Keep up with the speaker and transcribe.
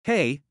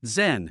Hey,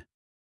 Zen.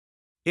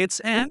 It's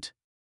Ant.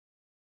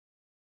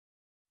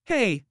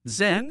 Hey,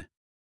 Zen.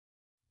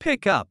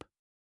 Pick up.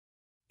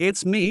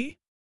 It's me.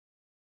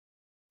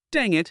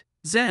 Dang it,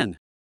 Zen.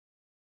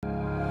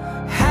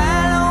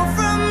 Hello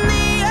from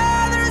the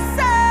other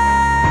side.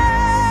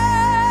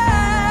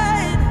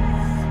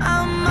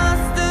 I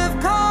must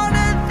have called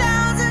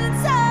 1,000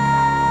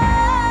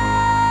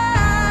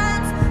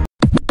 times.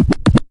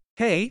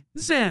 Hey,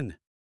 Zen.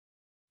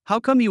 How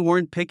come you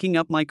weren't picking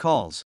up my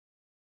calls?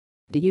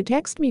 Did you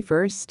text me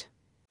first?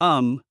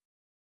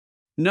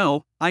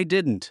 No, I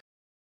didn't.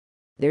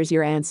 There's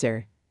your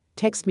answer.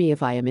 Text me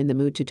if I am in the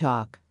mood to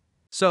talk.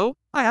 So,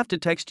 I have to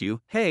text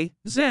you, hey,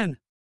 Zen.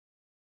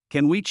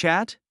 Can we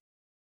chat?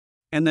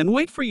 And then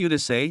wait for you to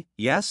say,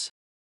 yes?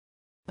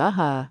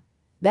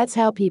 That's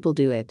how people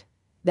do it.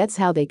 That's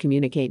how they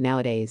communicate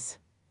nowadays.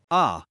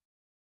 Ah.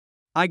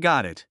 I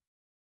got it.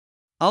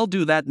 I'll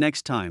do that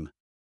next time.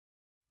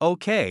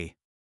 Okay.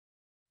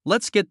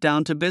 Let's get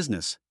down to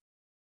business.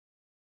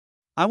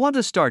 I want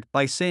to start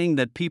by saying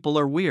that people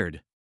are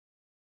weird.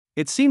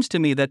 It seems to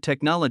me that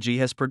technology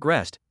has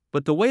progressed,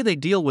 but the way they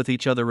deal with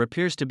each other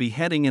appears to be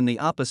heading in the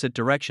opposite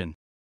direction.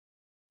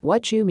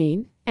 What you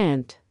mean,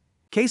 Ant?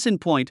 Case in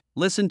point,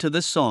 listen to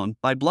this song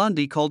by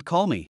Blondie called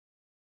Call Me.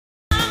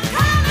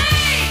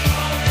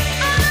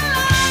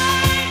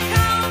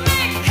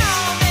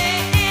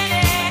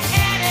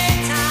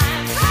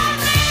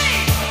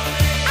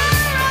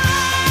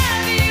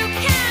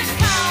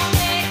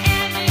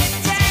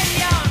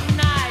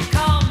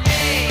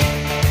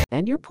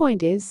 And your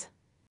point is?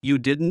 You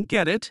didn't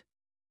get it?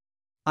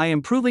 I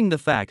am proving the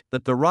fact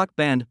that the rock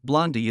band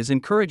Blondie is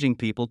encouraging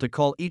people to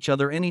call each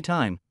other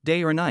anytime,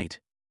 day or night.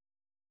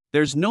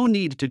 There's no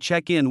need to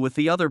check in with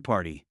the other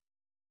party.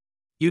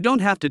 You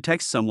don't have to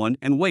text someone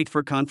and wait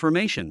for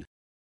confirmation.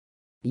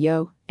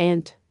 Yo,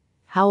 Ant.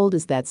 How old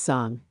is that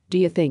song, do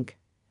you think?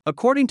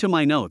 According to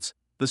my notes,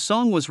 the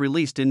song was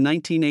released in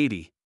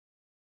 1980.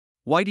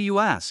 Why do you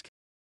ask?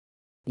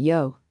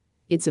 Yo,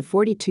 it's a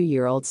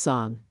 42-year-old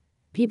song.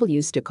 People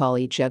used to call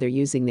each other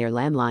using their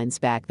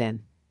landlines back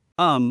then.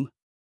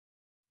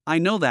 I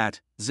know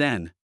that,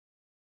 Zen.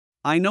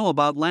 I know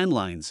about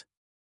landlines.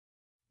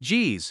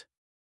 Geez.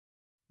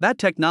 That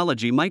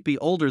technology might be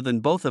older than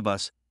both of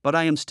us, but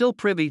I am still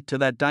privy to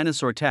that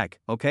dinosaur tech,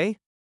 okay?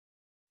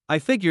 I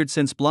figured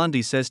since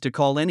Blondie says to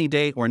call any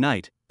day or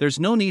night, there's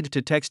no need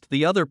to text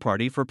the other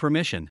party for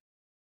permission.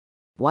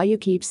 Why you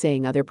keep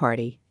saying other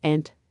party,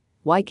 Ant?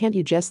 Why can't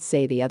you just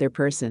say the other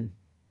person?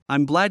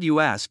 I'm glad you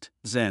asked,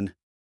 Zen.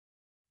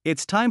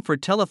 It's time for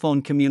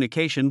Telephone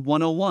Communication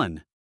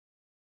 101.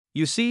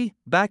 You see,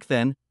 back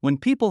then, when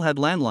people had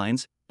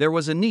landlines, there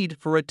was a need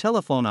for a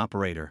telephone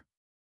operator.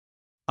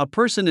 A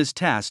person is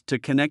tasked to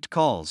connect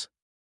calls.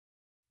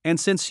 And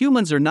since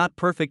humans are not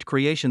perfect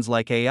creations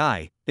like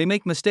AI, they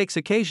make mistakes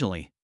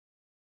occasionally.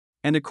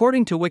 And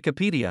according to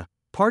Wikipedia,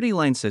 party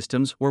line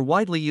systems were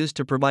widely used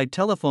to provide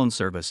telephone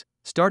service,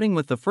 starting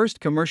with the first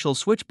commercial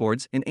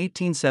switchboards in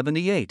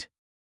 1878.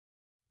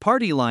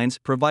 Party lines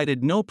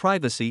provided no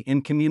privacy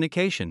in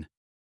communication.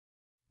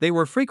 They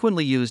were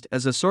frequently used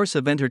as a source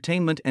of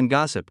entertainment and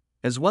gossip,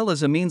 as well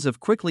as a means of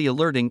quickly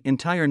alerting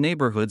entire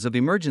neighborhoods of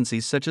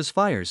emergencies such as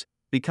fires,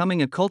 becoming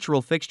a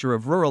cultural fixture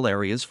of rural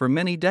areas for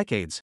many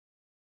decades.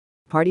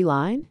 Party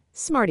line?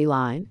 Smarty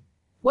line?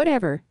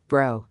 Whatever,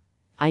 bro.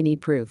 I need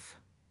proof.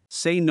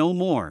 Say no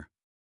more.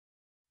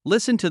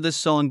 Listen to this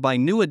song by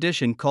New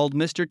Edition called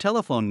Mr.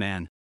 Telephone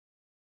Man.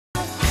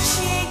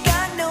 She ain't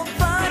got no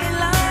party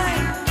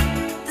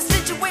line. The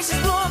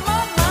situation's blowing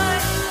my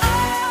mind.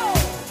 Oh,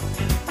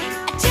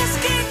 I just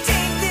can't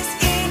take this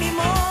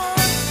anymore.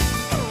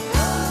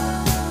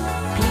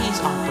 Please,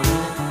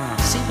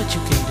 operator, see what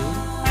you can do.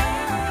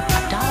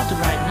 I dialed the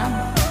right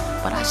number,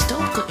 but I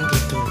still couldn't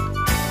get through.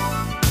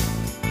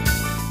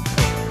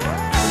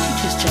 Could you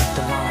just check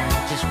the line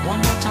just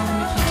one more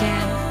time if you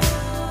can?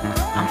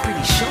 I'm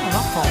pretty sure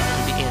my phone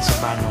can be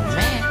answered by no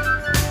man.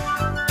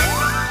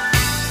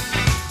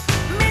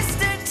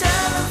 Mr.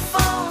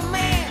 Telephone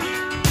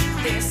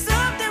Man, there's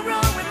something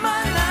wrong with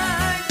my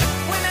line.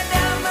 When I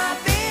dial my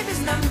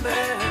baby's number,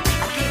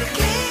 I get a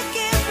click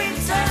every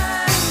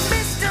time.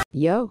 Mr.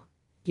 Yo,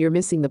 you're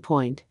missing the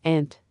point,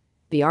 Ant.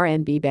 The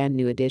R&B band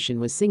New Edition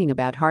was singing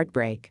about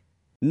heartbreak.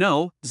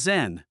 No,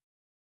 Zen.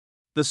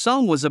 The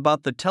song was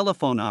about the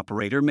telephone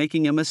operator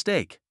making a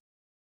mistake.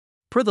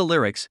 Per the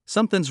lyrics,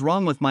 something's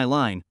wrong with my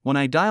line, when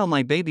I dial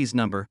my baby's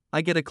number,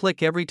 I get a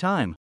click every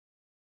time.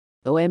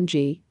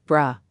 OMG,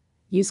 brah.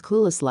 Use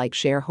clueless like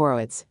Cher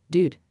Horowitz.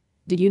 Dude,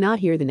 did you not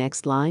hear the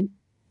next line?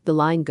 The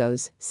line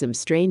goes, some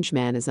strange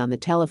man is on the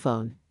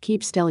telephone,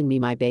 keeps telling me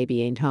my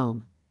baby ain't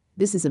home.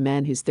 This is a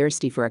man who's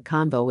thirsty for a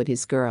convo with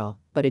his girl,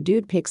 but a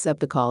dude picks up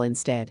the call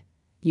instead.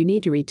 You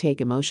need to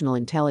retake Emotional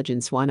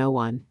Intelligence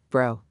 101,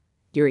 bro.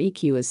 Your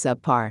EQ is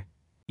subpar.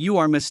 You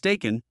are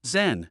mistaken,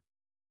 Zen.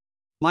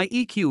 My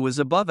EQ is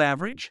above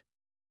average?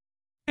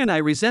 And I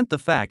resent the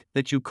fact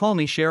that you call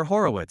me Cher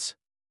Horowitz.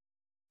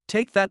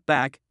 Take that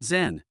back,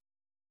 Zen.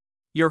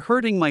 You're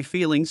hurting my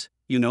feelings,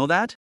 you know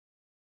that?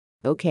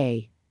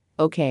 Okay,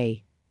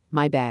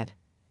 my bad.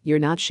 You're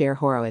not Cher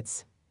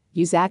Horowitz.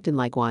 You's acting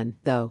like one,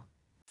 though.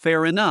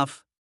 Fair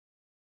enough.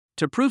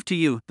 To prove to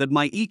you that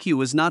my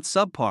EQ is not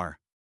subpar,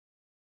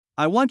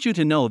 I want you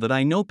to know that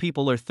I know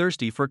people are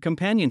thirsty for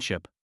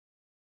companionship.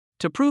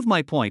 To prove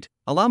my point,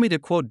 allow me to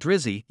quote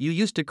Drizzy, "You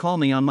used to call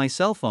me on my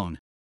cell phone."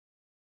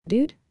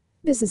 Dude,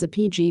 this is a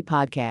PG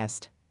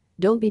podcast.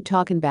 Don't be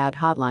talking about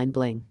hotline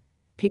bling.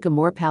 Pick a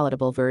more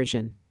palatable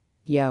version.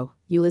 Yo,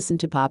 you listen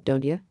to pop,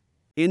 don't you?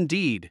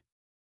 Indeed.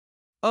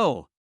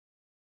 Oh.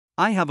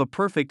 I have a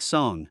perfect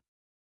song.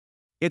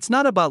 It's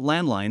not about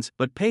landlines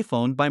but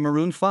Payphone by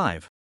Maroon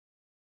 5.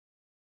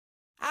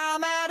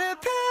 I'm at a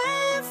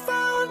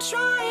payphone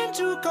trying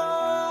to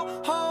call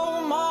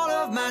home. All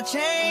of my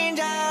change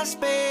I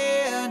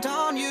spent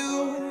on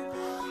you.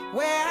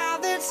 Where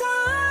have the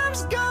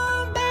times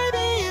gone,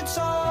 baby? It's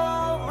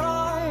all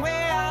wrong.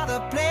 Where are the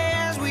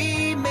plans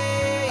we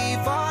made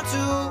for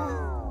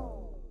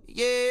two?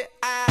 Yeah,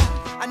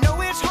 I know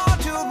it's hard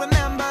to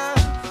remember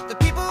the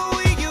people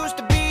we used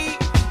to be.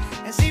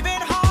 It's even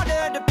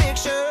harder to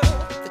picture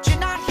that you're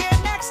not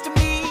here next to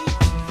me.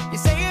 You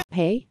say it.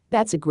 Hey,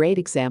 that's a great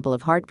example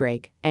of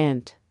heartbreak,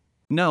 and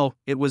No,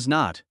 it was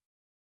not.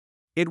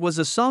 It was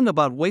a song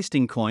about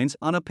wasting coins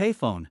on a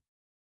payphone.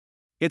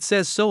 It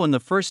says so in the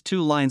first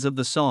two lines of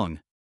the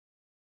song.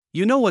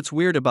 You know what's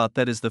weird about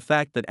that is the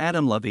fact that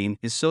Adam Levine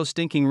is so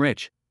stinking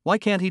rich. Why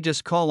can't he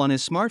just call on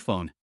his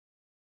smartphone?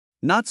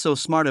 Not so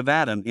smart of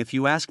Adam, if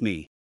you ask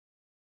me.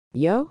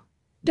 yo,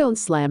 don't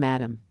slam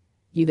Adam.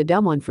 You the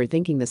dumb one for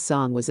thinking the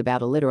song was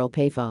about a literal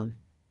payphone.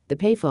 The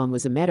payphone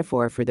was a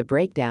metaphor for the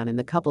breakdown in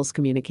the couple's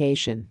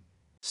communication.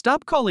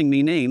 Stop calling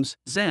me names,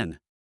 Zen.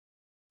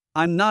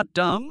 I'm not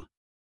dumb?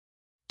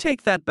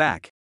 Take that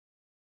back.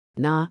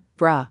 Nah,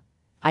 bruh.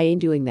 I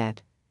ain't doing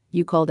that.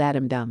 You called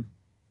Adam dumb.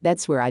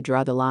 That's where I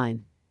draw the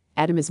line.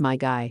 Adam is my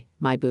guy,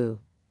 my boo.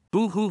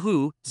 Boo hoo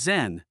hoo,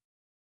 Zen.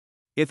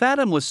 If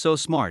Adam was so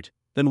smart,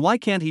 then why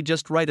can't he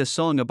just write a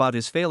song about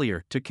his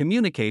failure to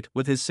communicate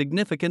with his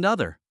significant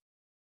other?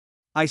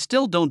 I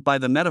still don't buy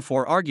the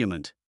metaphor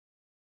argument.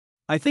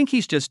 I think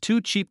he's just too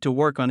cheap to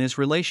work on his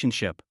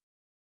relationship.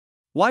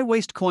 Why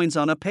waste coins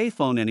on a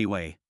payphone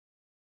anyway?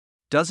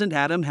 Doesn't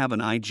Adam have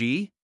an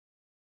IG?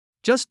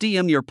 Just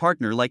DM your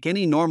partner like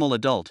any normal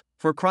adult,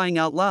 for crying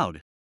out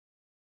loud.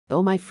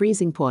 Oh, my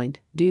freezing point,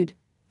 dude.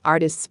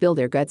 Artists spill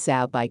their guts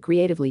out by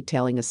creatively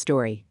telling a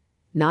story.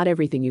 Not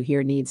everything you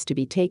hear needs to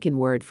be taken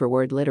word for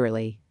word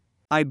literally.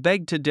 I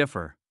beg to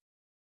differ.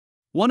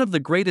 One of the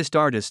greatest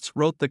artists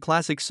wrote the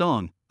classic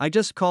song, "I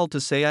Just Called to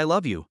Say I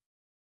Love You."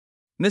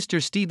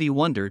 Mr. Stevie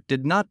Wonder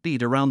did not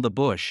beat around the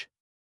bush.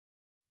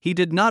 He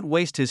did not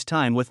waste his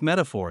time with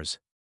metaphors.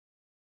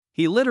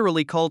 He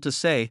literally called to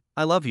say,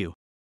 "I love you."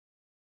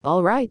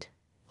 All right.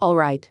 All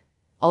right.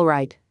 All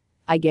right.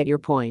 I get your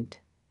point.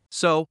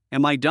 So,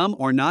 am I dumb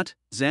or not,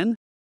 Zen?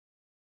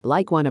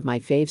 Like one of my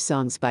fave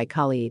songs by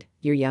Khalid,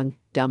 "You're young,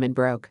 dumb and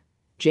broke."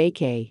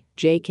 JK,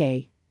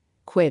 JK.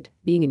 Quit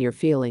being in your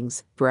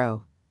feelings,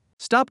 bro.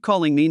 Stop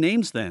calling me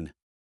names then.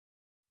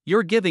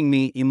 You're giving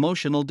me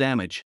emotional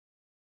damage.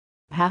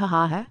 Ha ha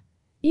ha ha.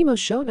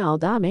 Emotional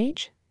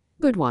damage?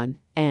 Good one,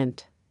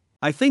 and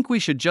I think we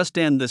should just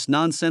end this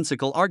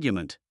nonsensical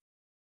argument.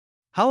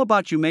 How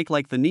about you make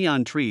like the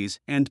neon trees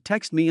and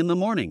text me in the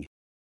morning?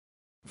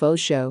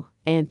 faux show,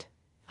 and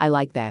I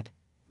like that.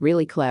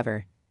 Really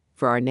clever.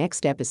 For our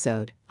next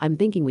episode, I'm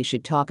thinking we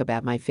should talk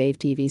about my fave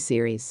TV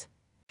series.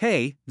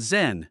 Hey,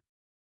 Zen.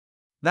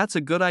 That's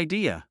a good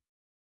idea.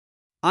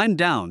 I'm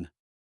down.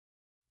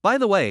 By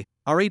the way,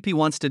 our AP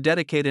wants to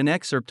dedicate an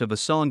excerpt of a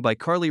song by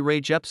Carly Rae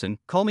Jepsen,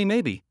 "Call Me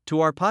Maybe," to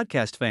our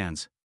podcast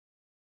fans.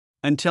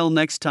 Until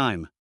next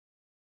time.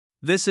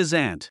 This is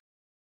Ant.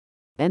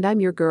 And I'm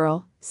your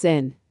girl,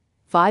 Zen.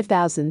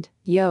 5000,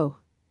 yo.